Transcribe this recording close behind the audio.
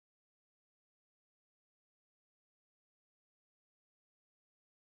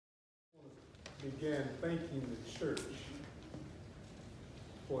began thanking the church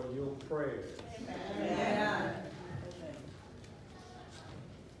for your prayers. Amen.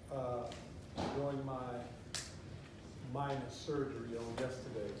 During my minor surgery on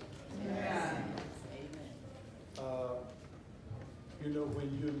yesterday. Amen. You know, when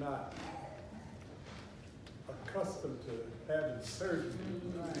you're not accustomed to having surgery,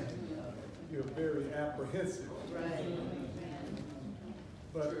 you're very apprehensive. Right.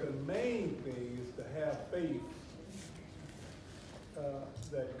 But the main thing is to have faith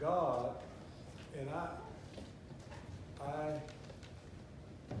that God, and I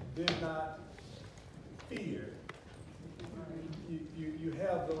did not fear. You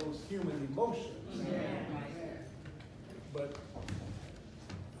have those human emotions, but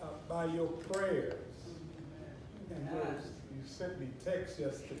by your prayers, and you sent me texts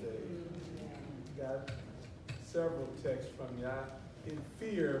yesterday, got several texts from you. In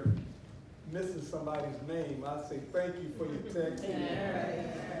fear of missing somebody's name, I say thank you for your text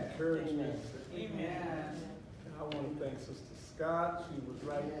and encouragement. Amen. And I want to thank Sister Scott. She was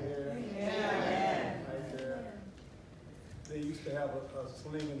right there. Amen. Right there. They used to have a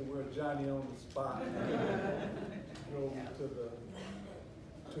sling in the word Johnny on the spot. Drove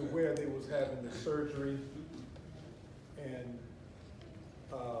to where they was having the surgery, and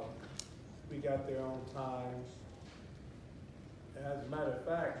we got there on time. As a matter of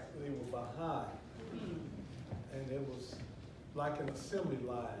fact, they were behind, and it was like an assembly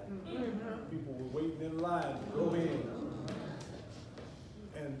line. People were waiting in line to go in,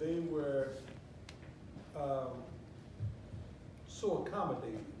 and they were so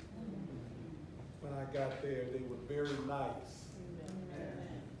accommodating. When I got there, they were very nice,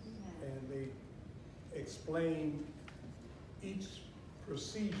 and they explained each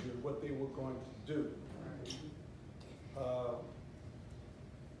procedure, what they were going to do.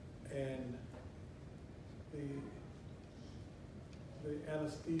 And the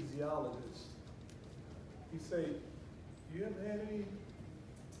anesthesiologist, he said, "You haven't had any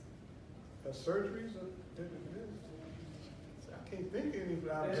surgeries?" I can't think of anything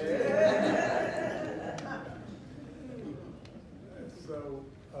out there. So,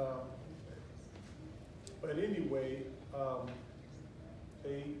 but anyway,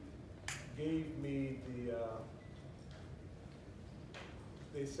 they gave me the,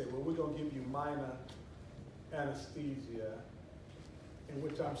 they said, well, we're going to give you minor anesthesia, in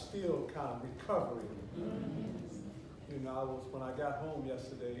which I'm still kind of recovering. You know, when I got home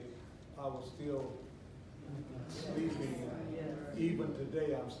yesterday, I was still sleeping, and even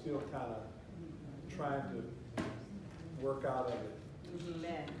today I'm still kind of trying to work out of it.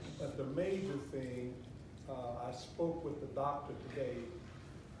 But the major thing, I spoke with the doctor today.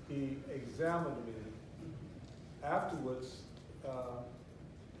 He examined me. Afterwards,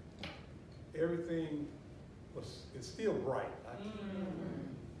 everything is still bright. I'm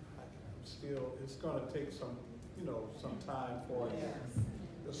still, it's going to take some, some time for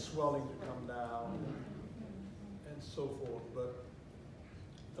the swelling to come down and so forth. But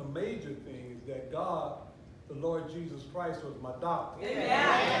the major thing is that God, the Lord Jesus Christ, was my doctor. He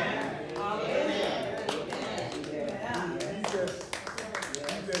just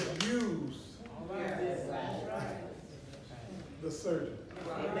used the surgeon.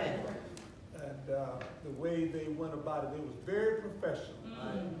 And the way they went about it, it was very professional.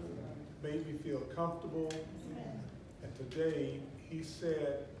 Made me feel comfortable. And today, he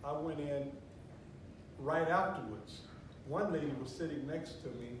said, I went in right afterwards. One lady was sitting next to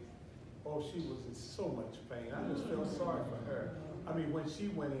me. Oh, she was in so much pain. I just felt sorry for her. I mean, when she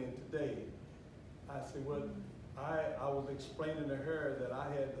went in today, I said, well, I was explaining to her that I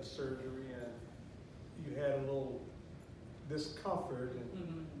had the surgery and you had a little discomfort,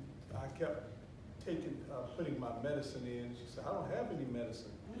 and I kept putting my medicine in. She said, I don't have any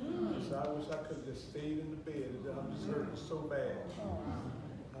medicine. She said, I wish I could have just stayed in the bed. I'm just hurting so bad.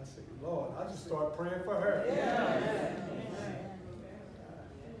 I said, Lord, I just started praying for her.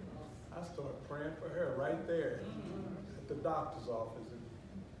 I started praying for her right there at the doctor's office. And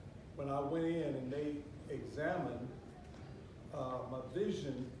when I went in and they examined, my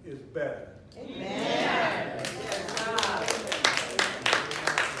vision is better.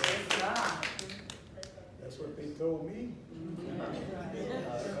 That's what they told me.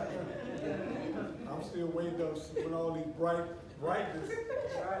 I'm still waiting on when all these brightness,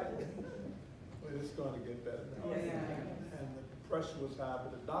 but it's going to get better now. And the pressure was high,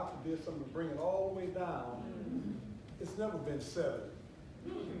 but the doctor did something to bring it all the way down. It's never been 7.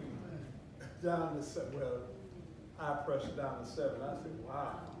 Down to 7, well, eye pressure down to 7. I said,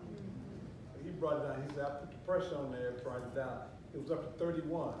 wow. He brought it down. He said, I put the pressure on there, brought it down. it was up to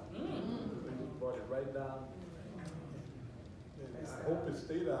 31. They just brought it right down. And I hope it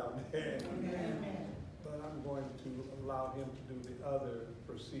stayed down there. But I'm going to allow him to do the other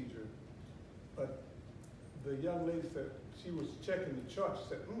procedure. But the young lady said, she was checking the chart, she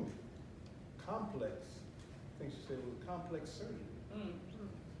said, complex. I think she said it was complex surgery.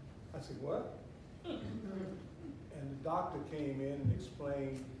 I said, what? And the doctor came in and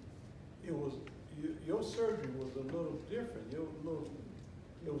explained it was, your surgery was a little different. It was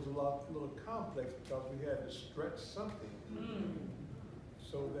a little complex because we had to stretch something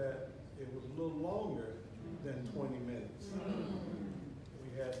so that it was a little longer than 20 minutes. We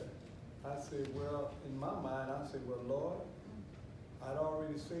had to, I said, well, in my mind, I said, well, Lord, I'd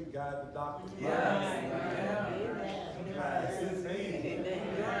already said, guide the doctor's mind.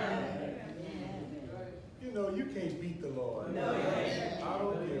 You know, you can't beat the Lord. I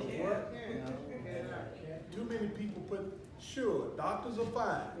don't care what. Too many people put, sure, doctors are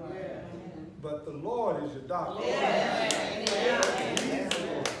fine, but the Lord is your doctor. Yes,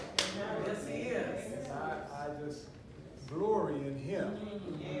 he is. And I just glory in him.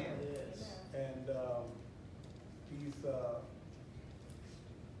 And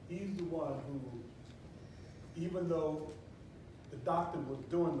he's the one who, even though the doctor was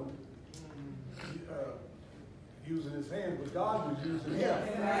doing the, using his hands, but God was using him.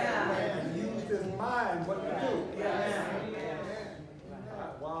 And used his mind what to do.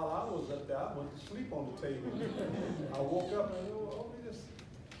 While I was up there, I went to sleep on the table. I woke up and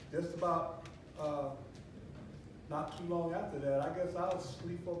just about not too long after that, I guess I was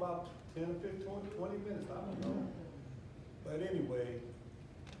asleep for about 10 or 15, 20 minutes, I don't know. But anyway,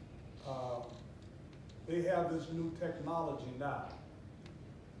 they have this new technology now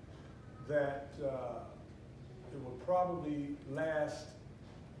that it will probably last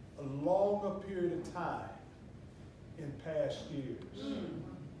a longer period of time in past years.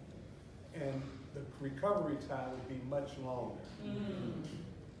 And the recovery time would be much longer.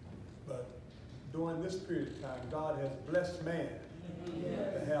 But during this period of time, God has blessed man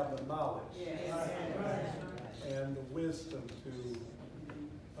to have the knowledge and the wisdom to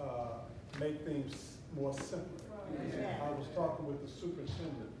make things more simple. I was talking with the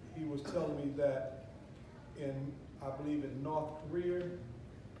superintendent. He was telling me that I believe in North Korea,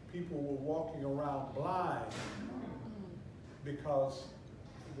 people were walking around blind because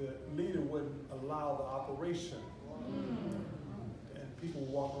the leader wouldn't allow the operation. And people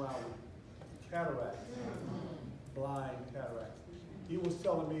walk around with cataracts, blind cataracts. He was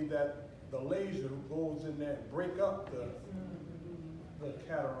telling me that the laser goes in there and break up the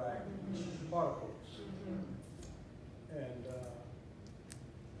cataract particles. And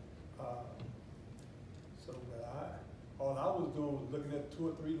so all I was doing was looking at 2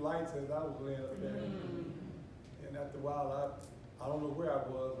 or 3 lights as I was laying up there. And after a while, I don't know where I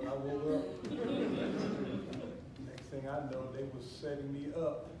was, but I woke up. Next thing I know, they were setting me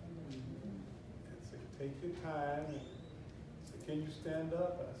up and said, take your time. And I said, can you stand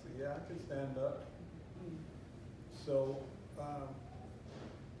up? And I said, yeah, I can stand up. So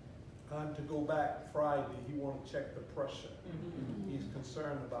to go back Friday, he wanted to check the pressure. He's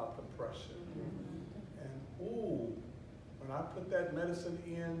concerned about the pressure. And when I put that medicine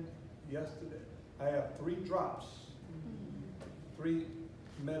in yesterday, I have 3 drops. 3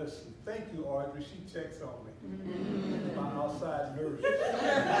 medicine. Thank you, Audrey. She checks on me. My outside nurse.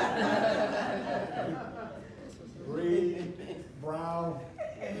 Red, brown,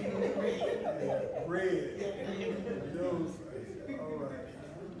 red. Those. All right.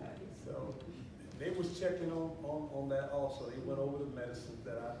 So they was checking on that also. They went over the medicines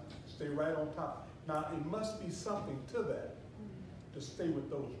that I stay right on top. Now it must be something to that to stay with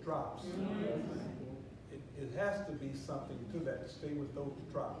those drops. It has to be something to that, to stay with those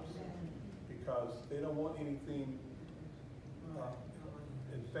drops, because they don't want anything,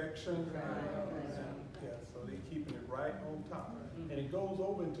 infection, yeah, so they're keeping it right on top. And it goes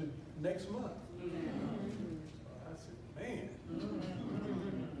over into next month. So I said, man,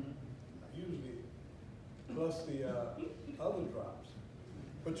 usually plus the other drops.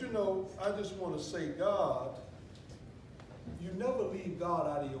 But you know, I just want to say, God, you never leave God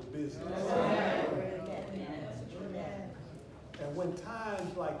out of your business. And when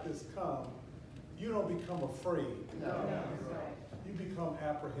times like this come, you don't become afraid. You become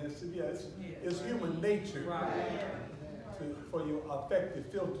apprehensive. Yeah, it's human nature for your affective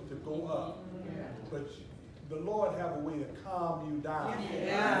filter to go up. But the Lord have a way to calm you down.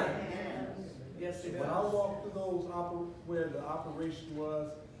 Yes, when I walked to those where the operation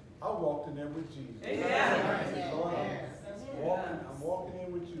was, I walked in there with Jesus. I said, Lord, I'm walking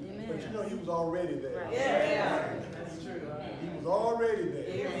in with you. But you know, he was already there. true. He was already there.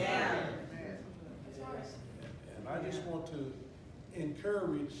 Amen. And I just want to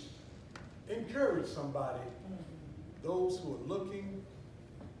encourage somebody, those who are looking,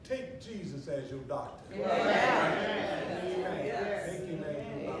 take Jesus as your doctor. Take him as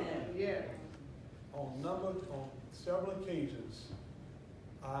your doctor. On several occasions,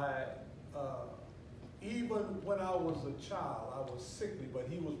 even when I was a child, I was sickly, but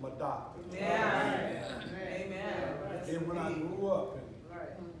he was my doctor. Amen. And when I grew up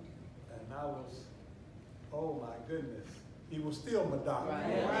and I was, oh my goodness, he was still my doctor.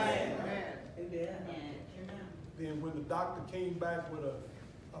 Then when the doctor came back with a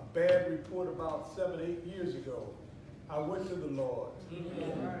bad report about 7 or 8 years ago, I went to the Lord.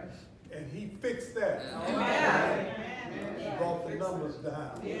 And he fixed that. He brought the numbers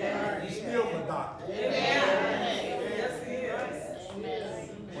down. He's still my doctor. Yes, he is.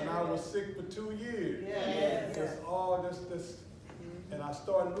 When I was sick for 2 years, just all this, and I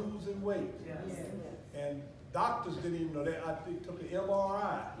started losing weight. And doctors didn't even know that. I took an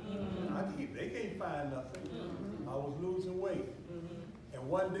MRI. They can't find nothing. I was losing weight. And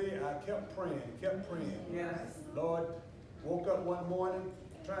one day I kept praying. Lord, woke up one morning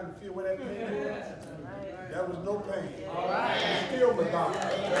trying to feel where that pain was. There was no pain. He's still my doctor.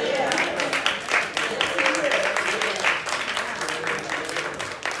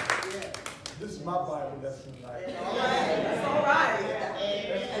 This is my Bible lesson tonight. That's all right.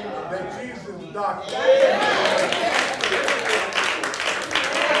 That Jesus is the doctor.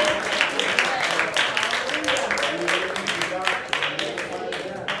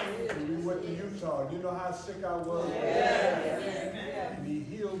 We went to Utah. You know how sick I was? And he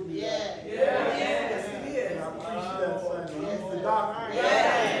healed me. Yes, he is. And I preached that Sunday. He's the doctor.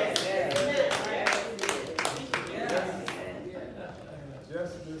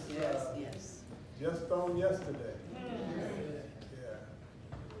 Just on yesterday.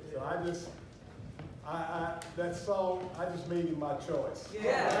 So that song, I just made it my choice. So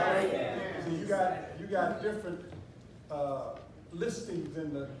you got different listings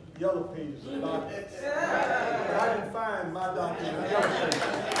in the yellow pages of doctors. But I didn't find my doctor in the yellow pages.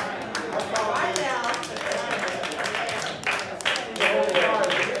 I found the Holy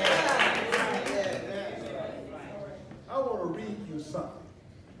Bible. I want to read you something.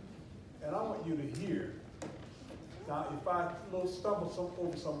 And I want you to hear. Now, if I stumble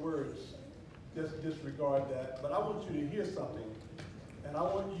over some words, just disregard that. But I want you to hear something. And I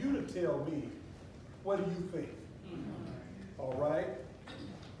want you to tell me, what do you think? All right?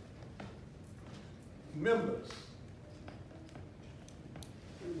 Members,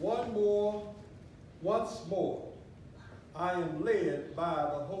 once more, I am led by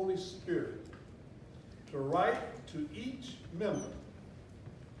the Holy Spirit to write to each member.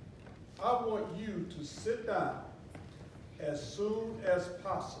 I want you to sit down as soon as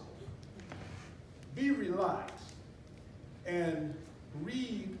possible. Be relaxed and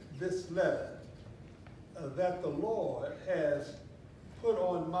read this letter that the Lord has put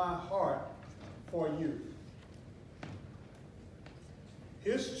on my heart for you.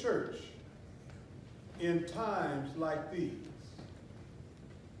 His church in times like these.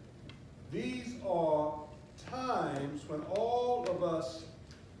 These are times when all of us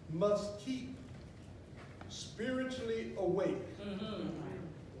must keep spiritually awake.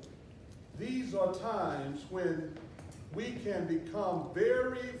 These are times when we can become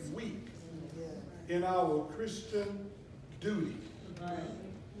very weak in our Christian duty.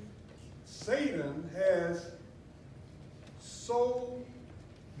 Satan has so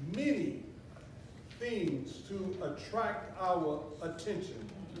many things to attract our attention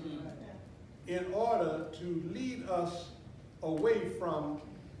in order to lead us away from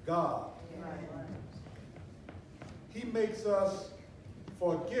God. He makes us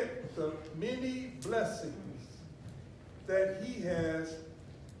forget the many blessings that he has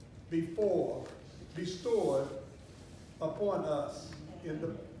bestowed upon us.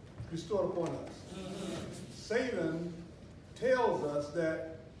 Satan tells us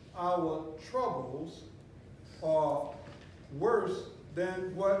that our troubles are worse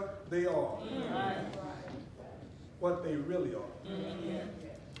than what they are, what they really are.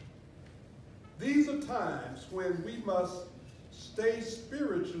 These are times when we must stay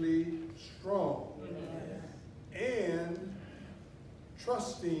spiritually strong and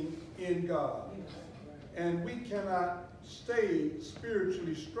trusting in God. And we cannot stay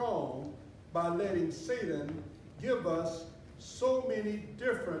spiritually strong by letting Satan give us so many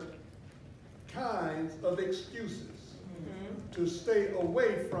different kinds of excuses to stay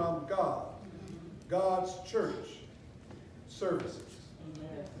away from God, God's church services.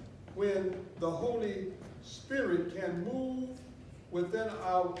 When the Holy Spirit can move within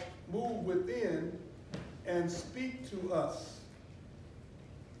and speak to us.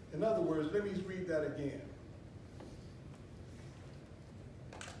 In other words, let me read that again.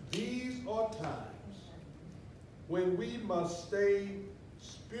 These are times when we must stay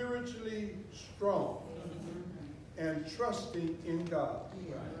spiritually strong and trusting in God.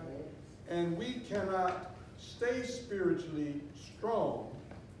 And we cannot stay spiritually strong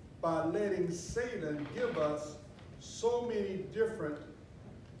by letting Satan give us so many different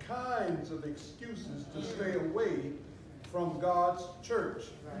kinds of excuses to stay away from God's church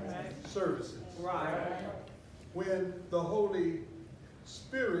services. When the Holy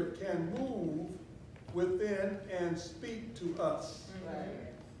Spirit can move within and speak to us.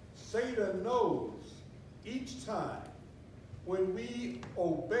 Satan knows each time when we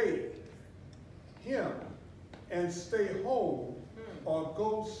obey him and stay home or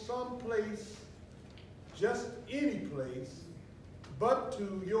go someplace, just any place, but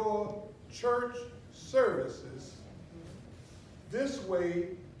to your church services. This way,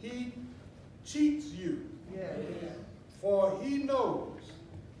 he cheats you. For he knows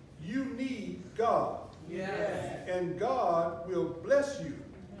you need God. And God will bless you.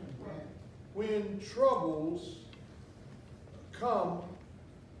 When troubles come,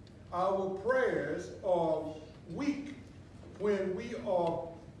 our prayers are weak when we are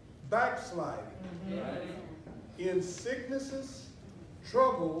backsliding. In sicknesses,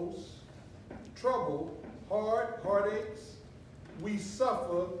 trouble, heartaches, we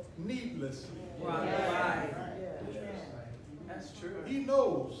suffer needlessly. That's true. He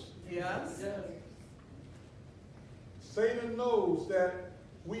knows. Yes. Satan knows that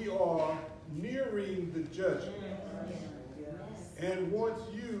we are nearing the judgment and wants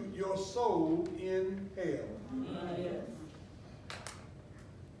your soul in hell.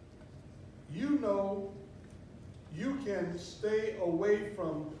 You know you can stay away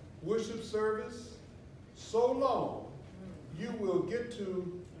from worship service so long you will get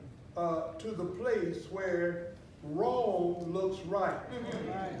to the place where wrong looks right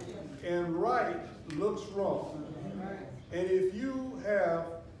and right looks wrong. And if you have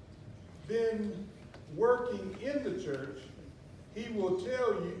been working in the church, he will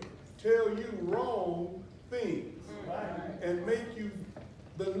tell you wrong things and make you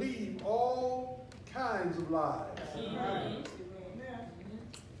believe all kinds of lies.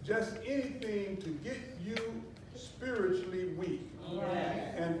 Just anything to get you spiritually weak.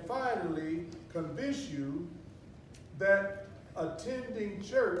 And finally convince you that attending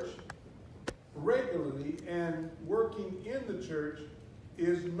church regularly and working in the church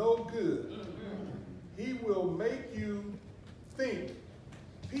is no good. He will make you think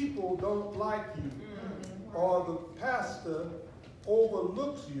people don't like you, or the pastor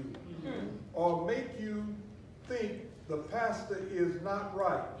overlooks you, or make you think the pastor is not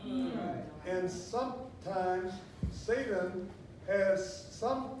right. And sometimes Satan has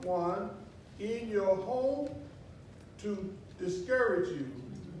someone in your home to discourage you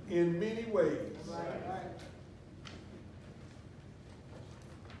in many ways.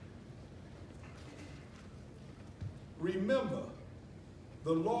 Remember,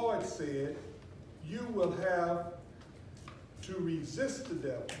 the Lord said you will have to resist the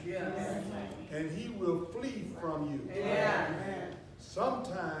devil, and he will flee from you.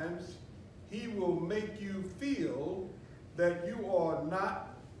 Sometimes he will make you feel that you are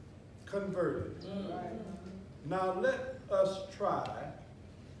not converted. Now let us try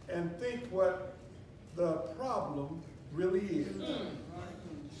and think what the problem really is.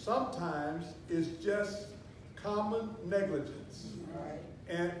 Sometimes it's just common negligence,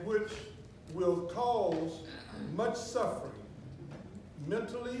 and which will cause much suffering,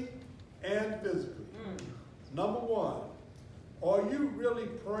 mentally and physically. Number one, are you really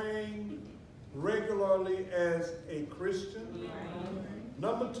praying regularly as a Christian?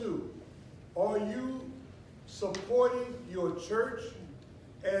 Number two, are you supporting your church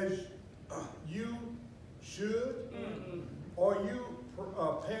as you should? Are you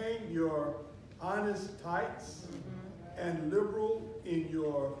paying your honest tithes and liberal in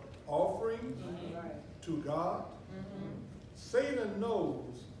your offering to God? Satan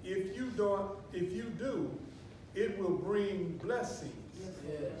knows if you do, it will bring blessings.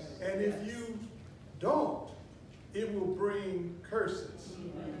 And if you don't, it will bring curses.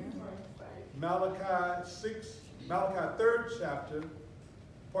 Malachi 3rd chapter,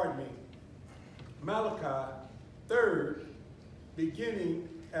 Malachi 3rd, beginning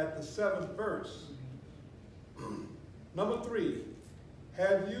at the 7th verse. Number 3,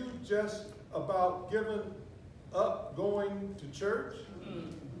 have you just about given up going to church?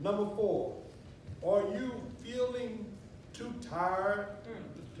 Number 4, Are you feeling too tired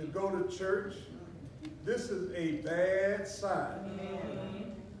to go to church? This is a bad sign,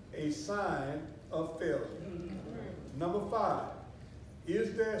 a sign of failure. Number 5,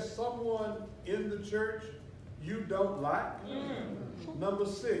 is there someone in the church you don't like? Number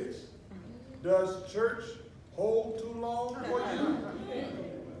 6, does church hold too long for you?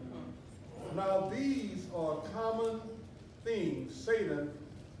 Now these are common things Satan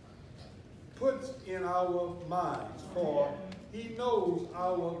puts in our minds, for he knows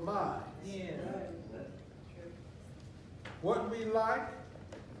our minds. What we like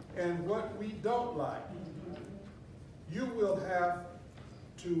and what we don't like. You will have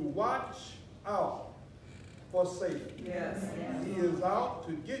to watch out for Satan. He is out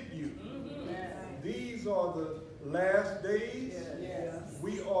to get you. These are the last days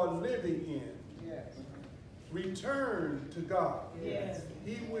we are living in. Return to God.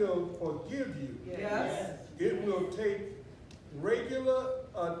 He will forgive you. It will take regular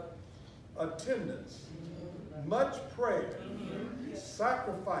attendance, much prayer,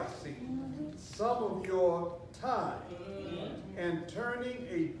 sacrificing some of your time, and turning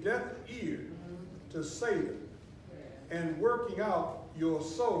a deaf ear to Satan, and working out your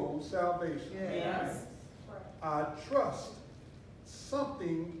soul's salvation. I trust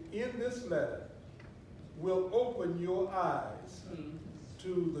something in this letter will open your eyes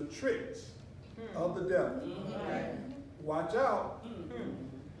to the tricks of the devil. Watch out,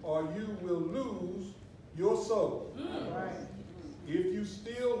 or you will lose your soul. If you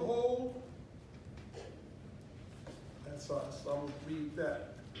still hold, that's us. I'm going to read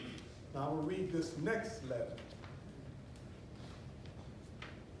that. Now I'm going to read this next letter.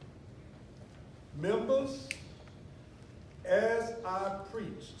 Members, as I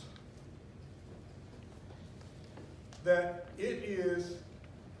preached, that it is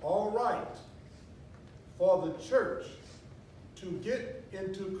all right for the church to get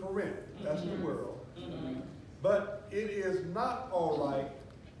into Corinth, that's the world, but it is not all right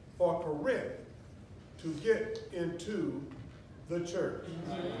for Corinth to get into the church.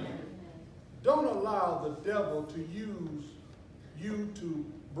 Don't allow the devil to use you to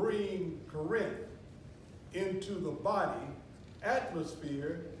bring Corinth into the body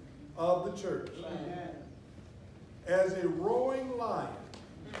atmosphere of the church. As a roaring lion,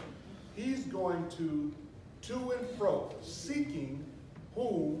 he's going to and fro, seeking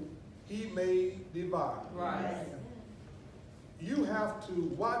whom he may devour. You have to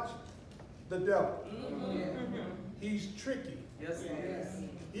watch the devil. He's tricky.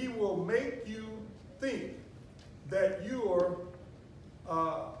 He will make you think that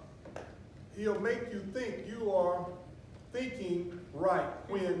he'll make you think you are thinking right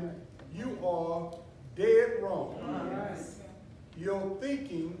when you are dead wrong. Your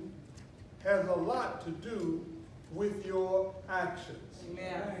thinking has a lot to do with your actions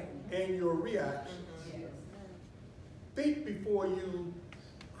and your reactions. Think before you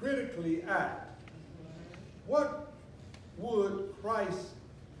critically act. What would Christ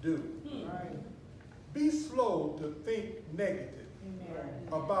do? Be slow to think negative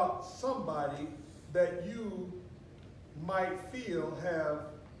about somebody that you might feel have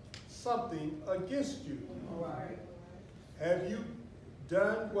something against you. Have you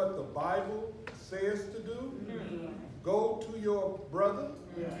done what the Bible says to do? Go to your brother?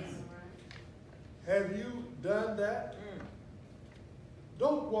 Have you done that?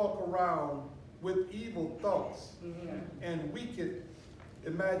 Don't walk around with evil thoughts and wicked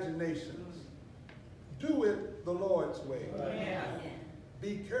imaginations. Do it the Lord's way.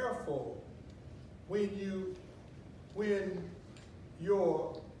 Be careful when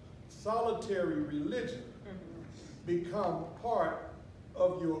your solitary religion become part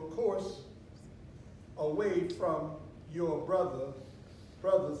of your course away from your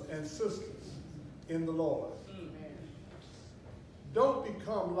brothers and sisters in the Lord. Don't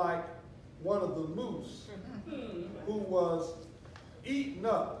become like one of the moose who was eaten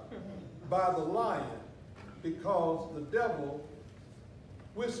up by the lion because the devil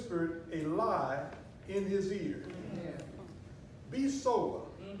whispered a lie in his ear. Be sober.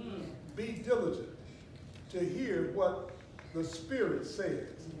 Be diligent to hear what the Spirit says.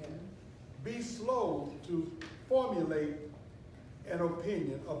 Be slow to formulate an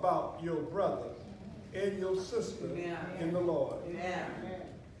opinion about your brother and your sister in the Lord.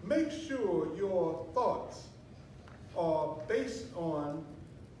 Make sure your thoughts are based on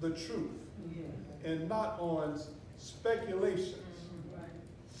the truth and not on speculations.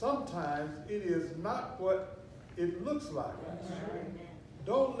 Sometimes it is not what it looks like.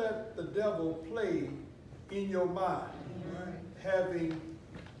 Don't let the devil play in your mind, having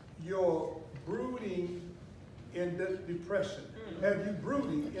your brooding in depression? Have you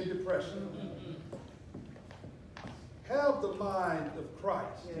brooding in depression? Have the mind of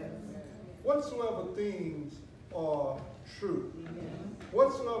Christ. Whatsoever things are true,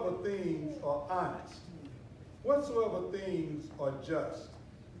 whatsoever things are honest, whatsoever things are just,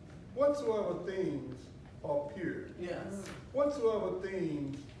 whatsoever things are pure, whatsoever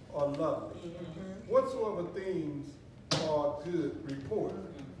things are lovely, whatsoever things are good report,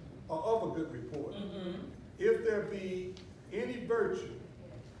 or of a good report. If there be any virtue,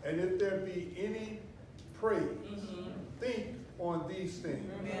 and if there be any praise, think on these things,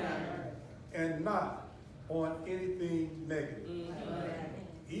 and not on anything negative.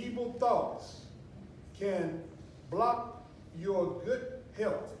 Evil thoughts can block your good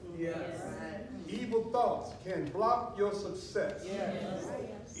health. Evil thoughts can block your success.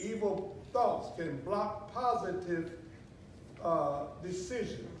 Evil thoughts can block positive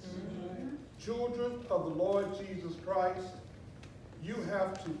decisions. Children of the Lord Jesus Christ, you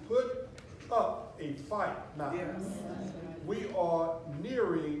have to put up a fight now. We are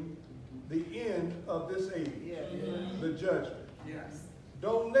nearing the end of this age, the judgment.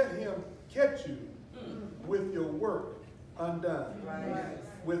 Don't let him catch you with your work undone,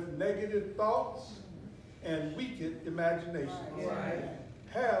 with negative thoughts and wicked imaginations.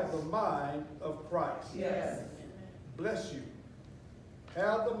 Have the mind of Christ. Bless you.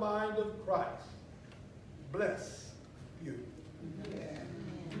 Have the mind of Christ. Bless you.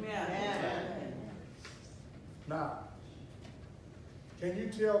 Now, can you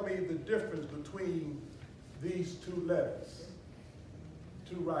tell me the difference between these two letters,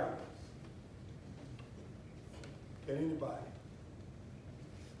 two writings? Can anybody?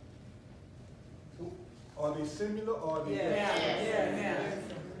 Are they similar or are they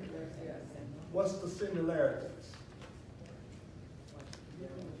different? What's the similarities?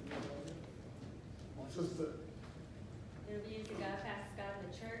 Sister? It'll be to God, Pastor Scott, in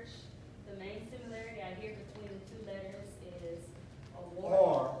the church. The main similarity I hear between the two letters is a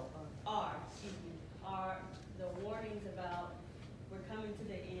warning. Are the warnings about we're coming to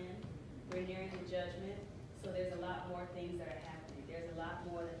the end, we're nearing the judgment, so there's a lot more things that are happening. There's a lot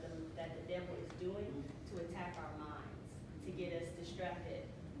more that the devil is doing to attack our minds, to get us distracted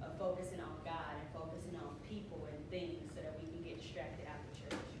of focusing on God and focusing on people and things so that we can get distracted out of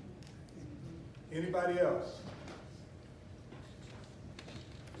church. Anybody else?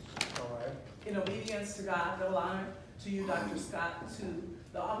 All right. In obedience to God, no honor to you, Dr. Scott, to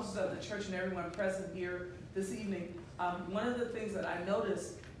the officers of the church and everyone present here this evening. One of the things that I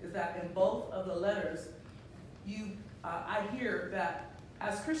noticed is that in both of the letters, I hear that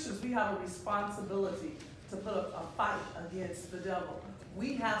as Christians, we have a responsibility to put up a fight against the devil.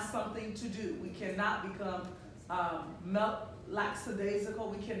 We have something to do. We cannot become lackadaisical.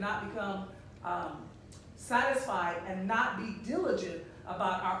 We cannot become satisfied and not be diligent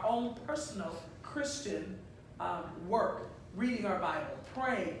about our own personal Christian work, reading our Bible,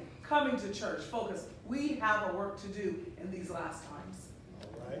 praying, coming to church, focus. We have a work to do in these last times.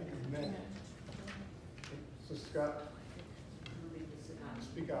 All right, amen. Sister Scott,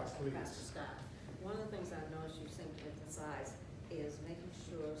 speak out, please. Pastor Scott, one of the things I noticed you seem to emphasize is making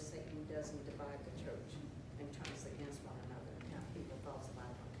sure Satan doesn't divide the church and turn us against one another and have people false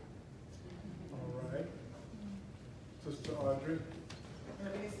about one another. All right. Sister Audrey.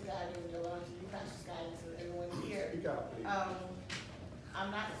 Mr. God, you belong to you, Pastor Scott, and to everyone here. Speak out, please.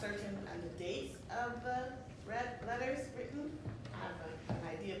 I'm not certain on the dates of the red letters written. I have an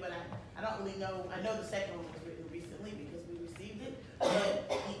idea, but I don't really know. I know the second one was written recently because we received it, but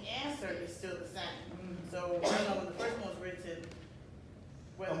the answer is still the same. So I don't know when the first one was written.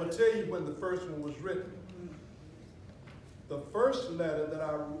 I'm going to tell you when the first one was written. The first letter that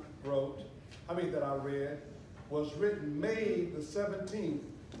I read, was written May the 17th,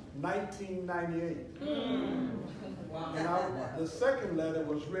 1998. Wow. And the second letter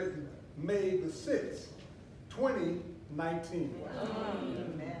was written May the 6th, 2019.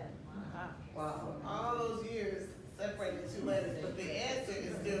 Wow. All those years separating the two letters, but the answer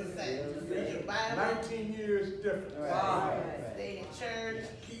is still the same. Read your Bible. 19 years different. Wow. Stay in church,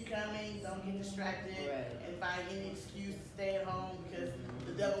 keep coming, don't get distracted, and find any excuse to stay at home because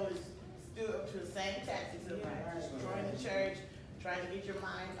the devil is still up to the same tactics of destroying the church, trying to get your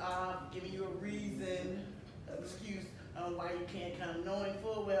mind off, giving you a reason, an excuse on why you can't come, knowing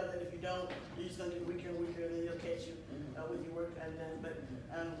full well that if you don't, you're just going to get weaker and weaker, and then he'll catch you with your work undone. But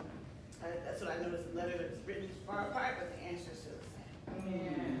that's what I noticed. The letter is written far apart, but the answer is still the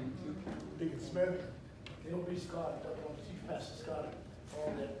same. Deacon Smith. It'll be Scott, Chief Pastor Scott,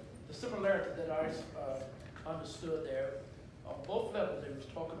 on the similarity that I understood there. On both levels, they was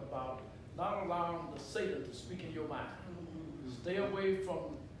talking about not allowing the Satan to speak in your mind. Stay away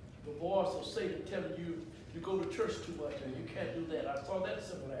from the voice of Satan telling you you go to church too much and you can't do that. I saw that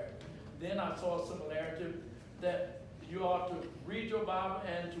similarity. Then I saw a similarity that you ought to read your Bible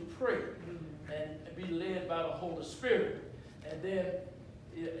and to pray and be led by the Holy Spirit. And then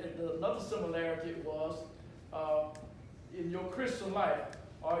another similarity was in your Christian life,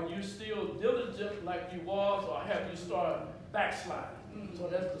 are you still diligent like you was, or have you started backsliding? So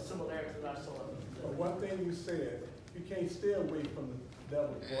that's the similarity that I saw. But one thing you said, you can't stay away from the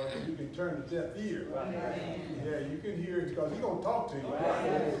devil, boy. You can turn a deaf ear. Right. Yeah, you can hear it because he's going to talk to you.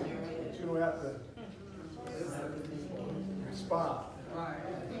 Right. But you don't have to respond. Right.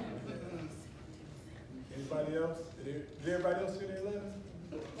 Anybody else? Did everybody else see their letters?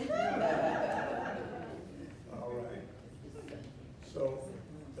 All right. So,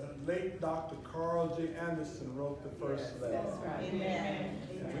 the late Dr. Carl J. Anderson wrote the first letter. Amen.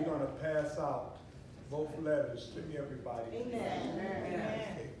 And we're going to pass out both letters to everybody.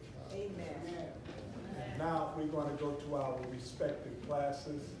 Amen. Amen. Now we're going to go to our respective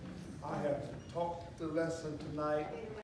classes. I have taught the lesson tonight.